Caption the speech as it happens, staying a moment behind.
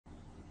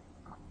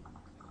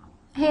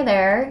Hey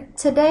there.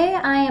 Today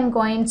I am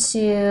going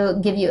to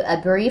give you a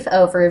brief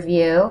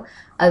overview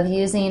of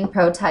using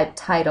ProType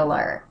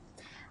Titler.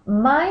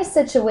 My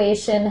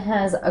situation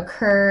has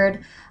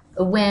occurred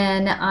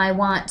when I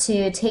want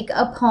to take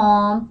a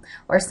poem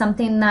or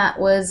something that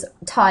was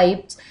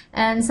typed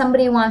and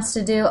somebody wants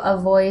to do a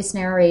voice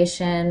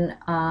narration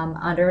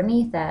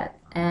underneath it.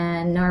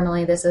 And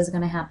normally this is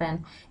going to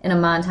happen in a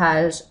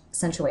montage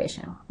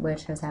situation,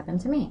 which has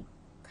happened to me.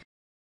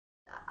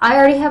 I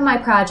already have my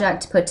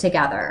project put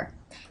together.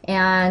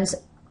 And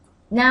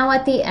now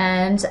at the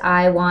end,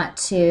 I want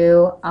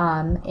to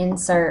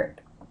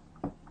insert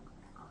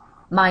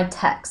my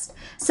text.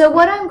 So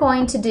what I'm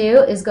going to do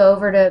is go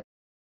over to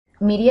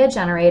Media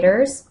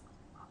Generators,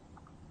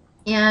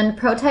 and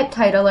ProType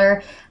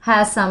Titler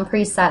has some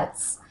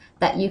presets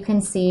that you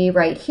can see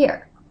right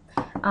here.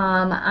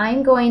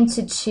 I'm going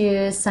to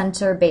choose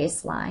Center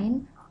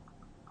Baseline,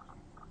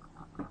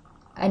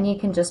 and you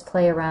can just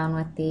play around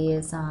with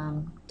these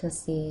to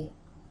see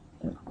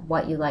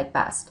what you like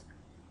best.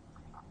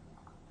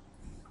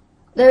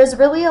 There's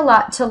really a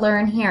lot to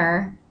learn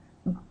here,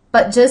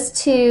 but just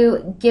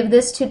to give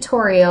this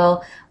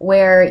tutorial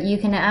where you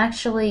can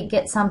actually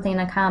get something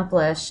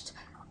accomplished,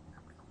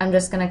 I'm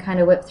just going to kind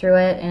of whip through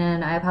it,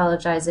 and I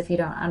apologize if you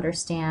don't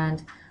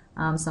understand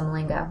some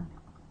lingo.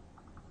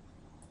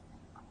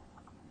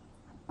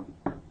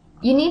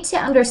 You need to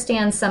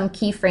understand some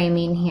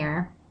keyframing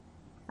here.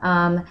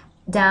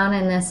 Down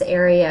in this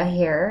area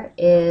here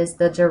is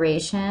the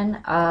duration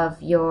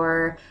of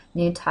your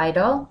new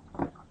title.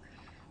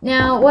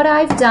 Now what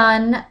I've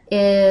done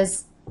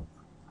is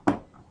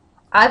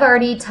I've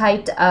already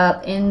typed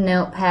up in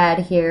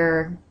Notepad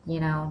here,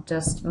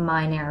 just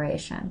my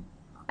narration.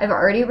 I've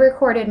already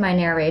recorded my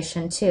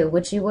narration too,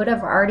 which you would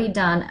have already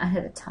done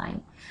ahead of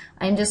time.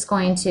 I'm just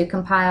going to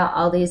compile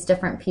all these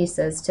different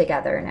pieces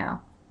together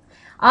now.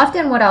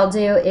 Often what I'll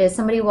do is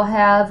somebody will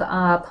have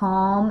a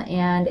poem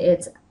and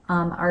it's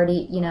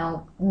already,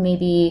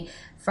 maybe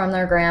from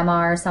their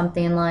grandma or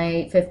something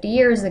like 50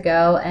 years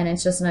ago, and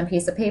it's just on a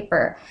piece of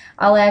paper.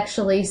 I'll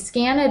actually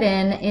scan it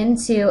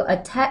into a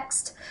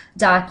text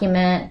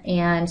document,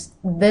 and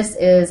this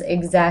is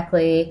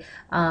exactly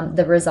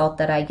the result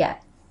that I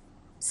get.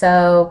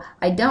 So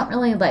I don't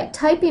really like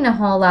typing a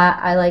whole lot.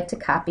 I like to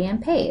copy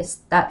and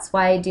paste. That's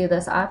why I do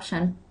this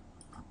option.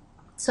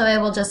 So I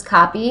will just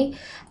copy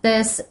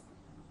this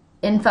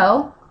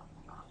info.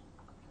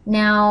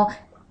 Now,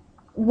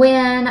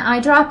 when I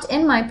dropped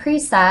in my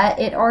preset,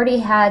 it already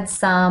had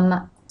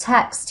some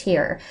text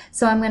here.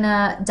 So I'm going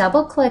to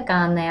double click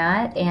on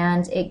that,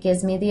 and it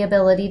gives me the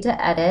ability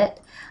to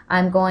edit.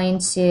 I'm going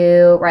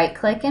to right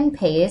click and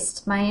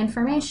paste my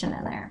information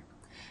in there.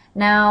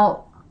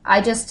 Now,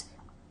 I just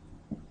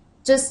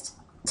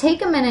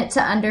take a minute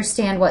to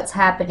understand what's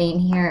happening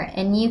here,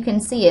 and you can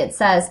see it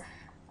says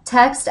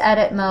text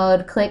edit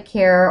mode, click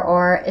here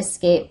or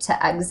escape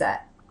to exit.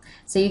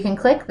 So you can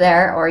click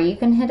there or you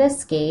can hit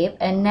escape,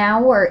 and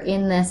now we're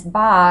in this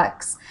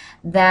box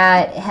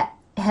that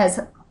has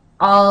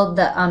all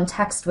the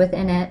text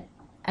within it,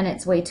 and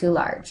it's way too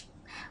large.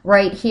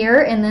 Right here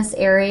in this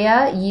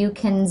area you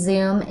can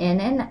zoom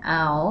in and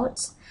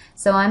out.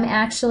 So I'm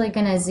actually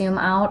going to zoom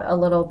out a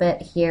little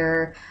bit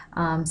here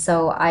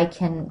so I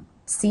can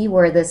see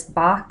where this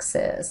box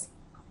is.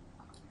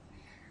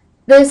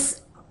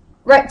 This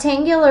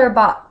rectangular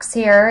box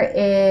here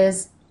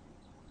is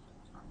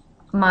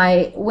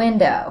my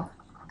window.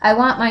 I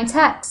want my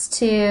text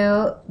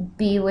to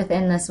be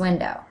within this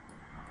window.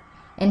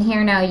 And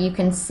here now you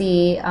can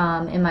see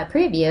in my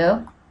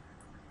preview.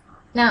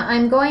 Now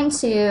I'm going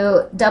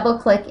to double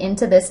click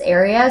into this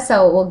area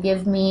so it will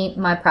give me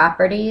my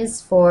properties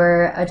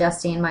for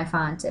adjusting my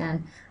font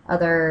and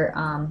other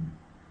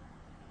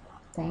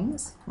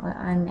things. Well,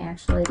 I'm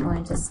actually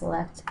going to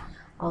select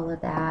all of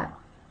that.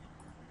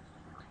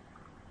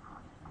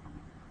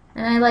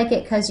 And I like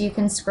it because you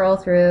can scroll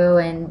through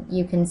and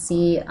you can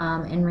see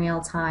in real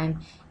time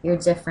your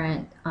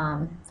different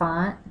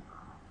font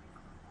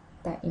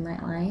that you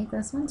might like.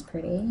 This one's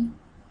pretty.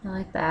 I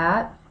like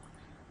that.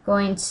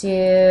 Going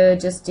to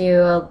just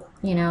do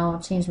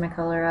change my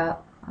color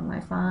up on my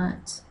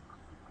font.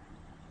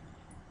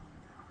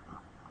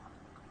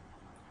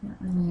 I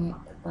really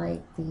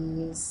like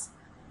these.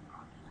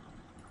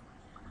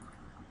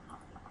 I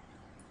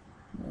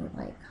really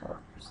like colors.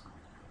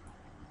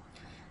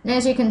 And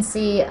as you can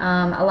see, a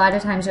lot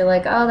of times you're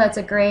like, oh, that's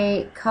a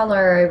great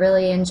color. I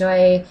really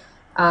enjoy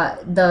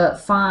the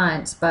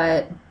font,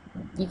 but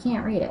you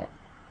can't read it.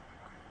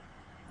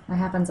 That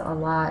happens a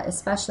lot.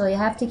 Especially, you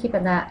have to keep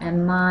that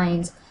in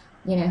mind.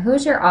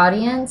 Who's your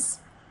audience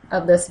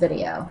of this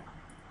video?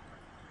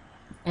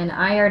 And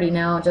I already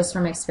know just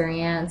from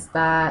experience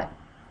that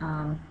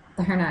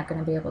they're not going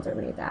to be able to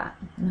read that.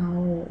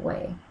 No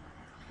way.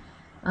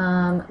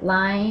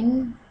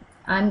 Line,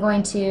 I'm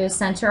going to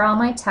center all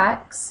my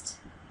text.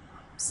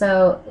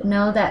 So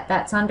know that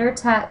that's under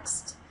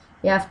text.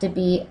 You have to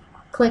be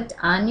clicked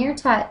on your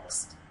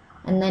text,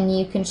 and then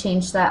you can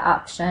change that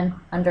option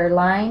under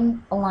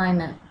line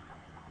alignment.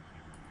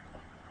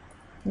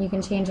 You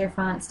can change your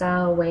font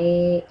style,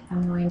 weight.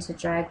 I'm going to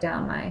drag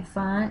down my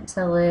font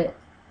till it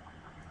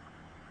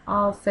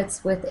all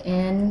fits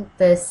within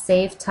the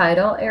save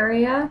title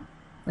area.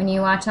 When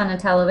you watch on a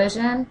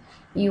television,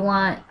 you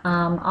want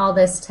all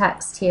this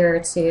text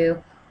here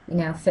to,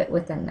 fit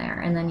within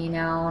there, and then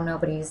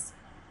nobody's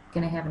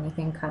going to have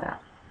anything cut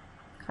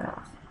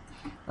off.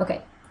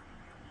 Okay,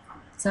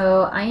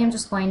 so I am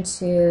just going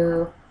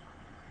to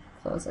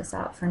close this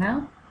out for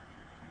now,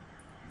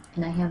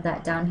 and I have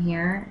that down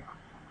here.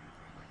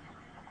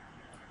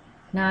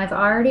 Now I've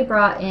already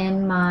brought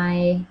in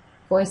my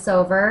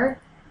voiceover.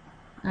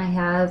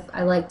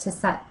 I like to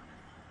set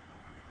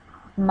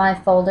my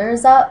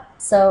folders up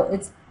so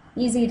it's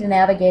easy to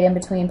navigate in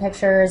between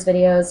pictures,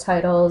 videos,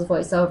 titles,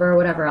 voiceover,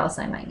 whatever else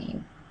I might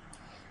need.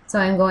 So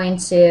I'm going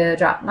to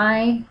drop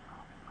I'm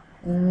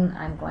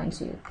going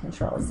to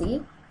Control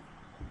Z.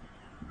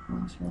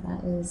 Make sure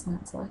that is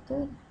not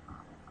selected.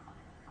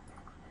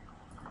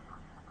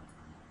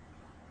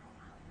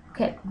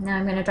 Okay, now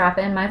I'm going to drop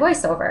in my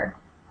voiceover.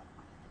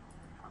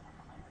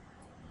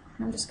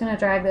 I'm just going to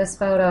drag this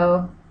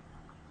photo.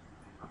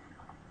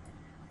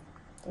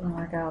 Didn't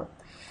work out.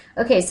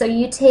 Okay, so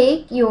you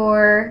take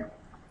your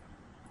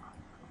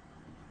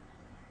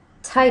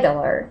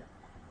titler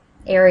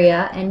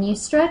area and you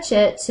stretch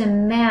it to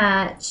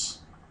match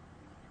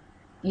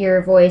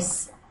your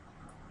voice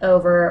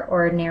over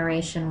or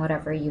narration,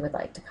 whatever you would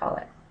like to call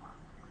it.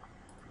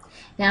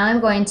 Now I'm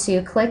going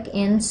to click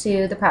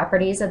into the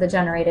properties of the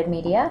generated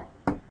media.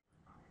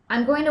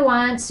 I'm going to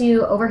want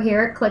to, over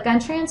here, click on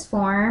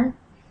transform,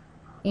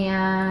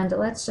 and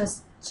let's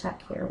just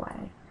check here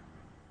why.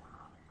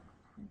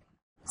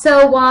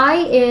 So Y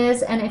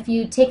is, and if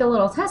you take a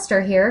little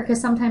tester here,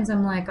 because sometimes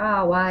I'm like,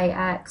 oh, Y,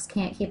 X,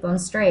 can't keep them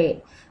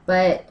straight,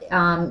 but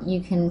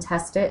you can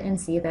test it and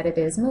see that it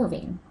is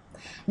moving.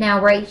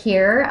 Now right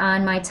here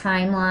on my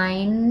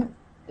timeline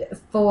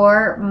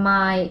for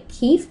my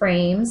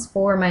keyframes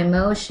for my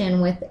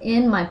motion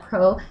within my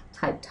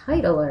ProType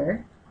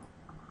titler,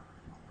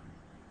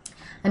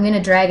 I'm going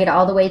to drag it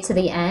all the way to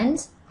the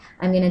end.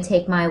 I'm going to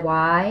take my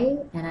Y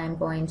and I'm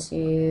going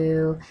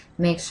to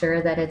make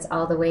sure that it's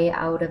all the way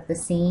out of the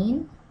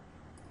scene.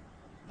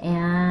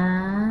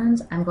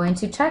 And I'm going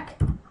to check.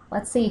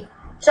 Let's see.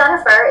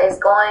 Jennifer is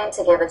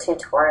going to give a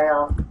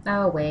tutorial.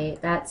 Oh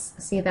wait, that's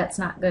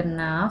not good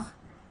enough.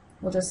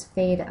 We'll just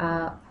fade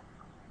up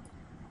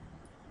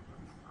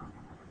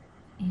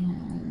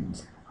and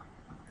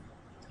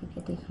take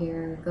it to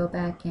here, go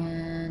back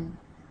in,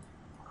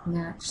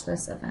 match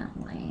this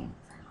event length.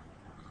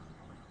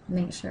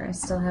 Make sure I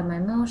still have my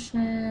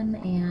motion,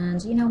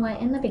 and you know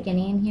what, in the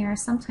beginning here,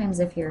 sometimes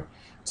if you're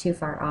too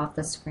far off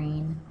the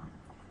screen,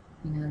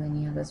 then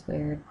you have this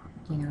weird,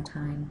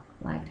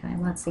 lag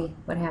time. Let's see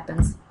what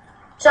happens.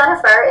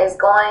 Jennifer is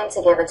going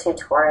to give a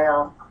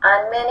tutorial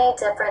on many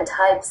different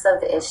types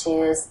of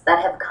issues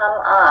that have come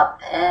up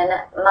in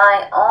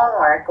my own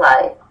work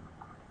life.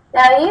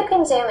 Now you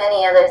can do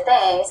many other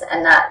things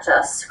and not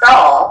just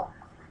scroll,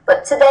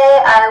 but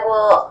today I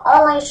will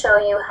only show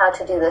you how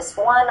to do this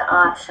one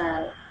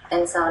option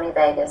in Sony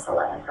Vegas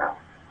 11 Pro.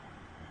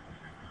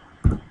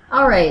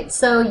 Alright,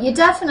 so you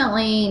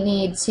definitely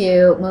need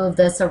to move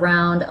this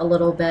around a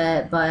little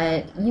bit,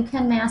 but you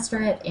can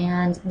master it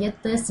and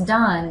get this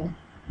done,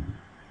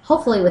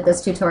 hopefully with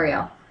this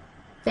tutorial.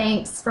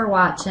 Thanks for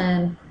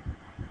watching.